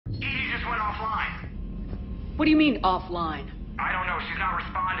went offline. What do you mean, offline? I don't know. She's not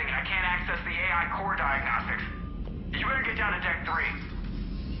responding, and I can't access the AI core diagnostics. You better get down to Deck 3.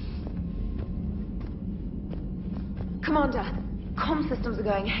 Commander, comm systems are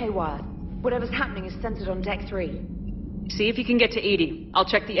going haywire. Whatever's happening is centered on Deck 3. See if you can get to Edie. I'll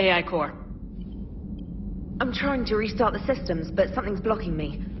check the AI core. I'm trying to restart the systems, but something's blocking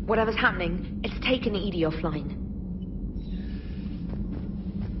me. Whatever's happening, it's taken Edie offline.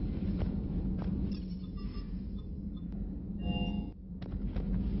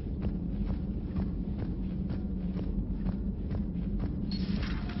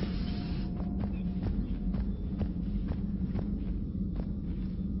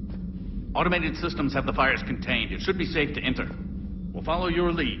 Automated systems have the fires contained. It should be safe to enter. We'll follow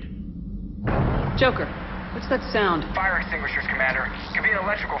your lead. Joker, what's that sound? Fire extinguishers, Commander. Could be an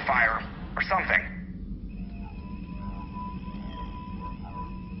electrical fire, or something.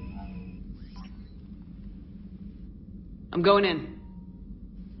 I'm going in.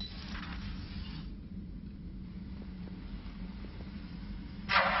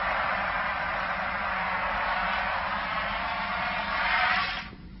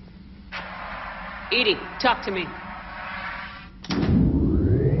 Edie, talk to me.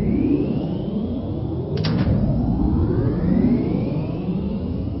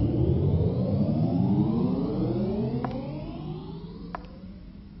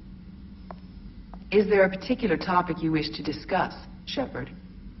 Is there a particular topic you wish to discuss, Shepard?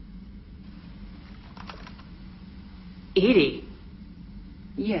 Edie,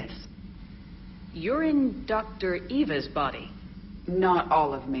 Yes. you're in Dr. Eva's body. Not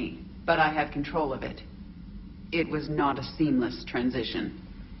all of me, but I have control of it. It was not a seamless transition.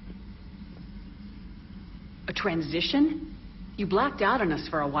 A transition? You blacked out on us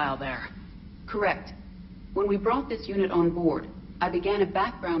for a while there. Correct. When we brought this unit on board, I began a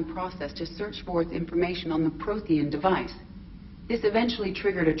background process to search for its information on the Prothean device. This eventually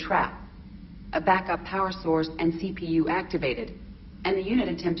triggered a trap. A backup power source and CPU activated, and the unit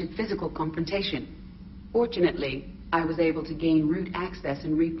attempted physical confrontation. Fortunately, I was able to gain root access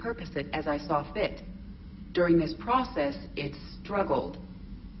and repurpose it as I saw fit. During this process, it struggled.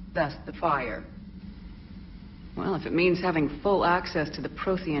 Thus the fire. Well, if it means having full access to the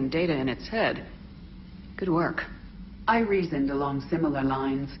Prothean data in its head, good work. I reasoned along similar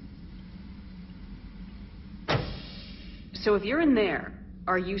lines. So if you're in there,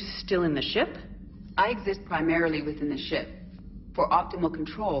 are you still in the ship? I exist primarily within the ship. For optimal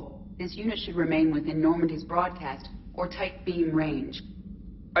control, this unit should remain within Normandy's broadcast or tight beam range.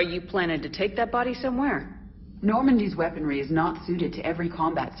 Are you planning to take that body somewhere? Normandy's weaponry is not suited to every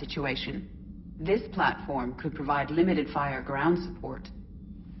combat situation. This platform could provide limited fire ground support.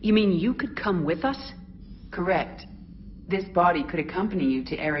 You mean you could come with us? Correct. This body could accompany you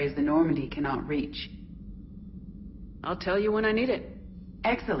to areas the Normandy cannot reach. I'll tell you when I need it.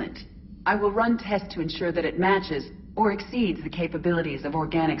 Excellent. I will run tests to ensure that it matches or exceeds the capabilities of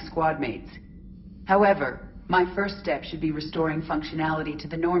organic squad mates. However, my first step should be restoring functionality to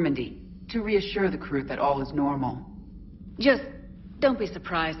the Normandy to reassure the crew that all is normal. Just don't be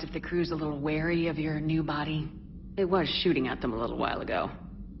surprised if the crew's a little wary of your new body. It was shooting at them a little while ago.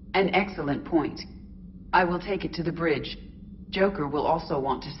 An excellent point. I will take it to the bridge. Joker will also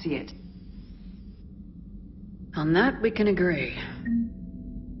want to see it. On that, we can agree.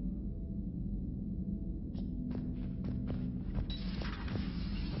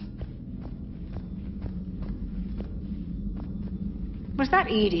 Was that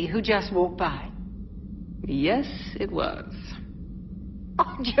Edie who just walked by? Yes, it was.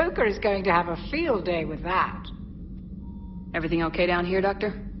 Oh, Joker is going to have a field day with that. Everything okay down here,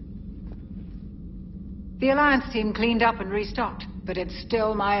 Doctor? The Alliance team cleaned up and restocked, but it's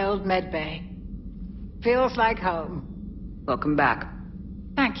still my old med bay. Feels like home. Welcome back.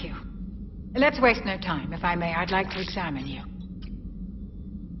 Thank you. Let's waste no time. If I may, I'd like to examine you.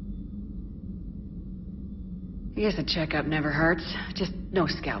 I guess a checkup never hurts. Just no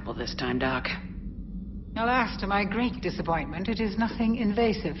scalpel this time, Doc. Alas, to my great disappointment, it is nothing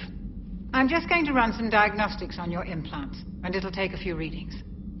invasive. I'm just going to run some diagnostics on your implants, and it'll take a few readings.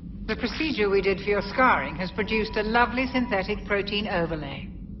 The procedure we did for your scarring has produced a lovely synthetic protein overlay.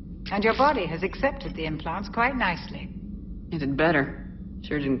 And your body has accepted the implants quite nicely. It did better.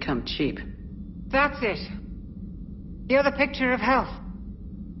 Sure didn't come cheap. That's it. You're the picture of health.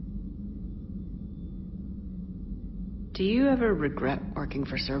 Do you ever regret working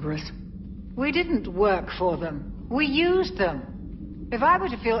for Cerberus? We didn't work for them. We used them. If I were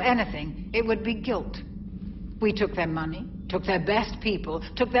to feel anything, it would be guilt. We took their money, took their best people,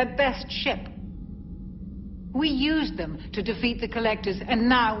 took their best ship. We used them to defeat the Collectors, and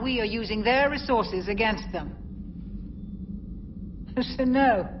now we are using their resources against them. So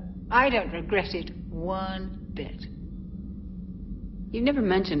no, I don't regret it one bit. You never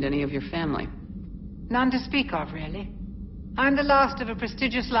mentioned any of your family. None to speak of, really. I'm the last of a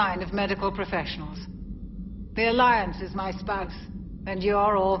prestigious line of medical professionals. The Alliance is my spouse, and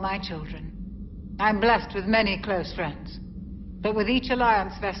you're all my children. I'm blessed with many close friends. But with each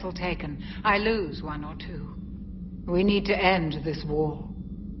Alliance vessel taken, I lose one or two. We need to end this war.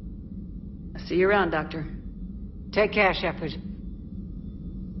 I'll see you around, Doctor. Take care, Shepard.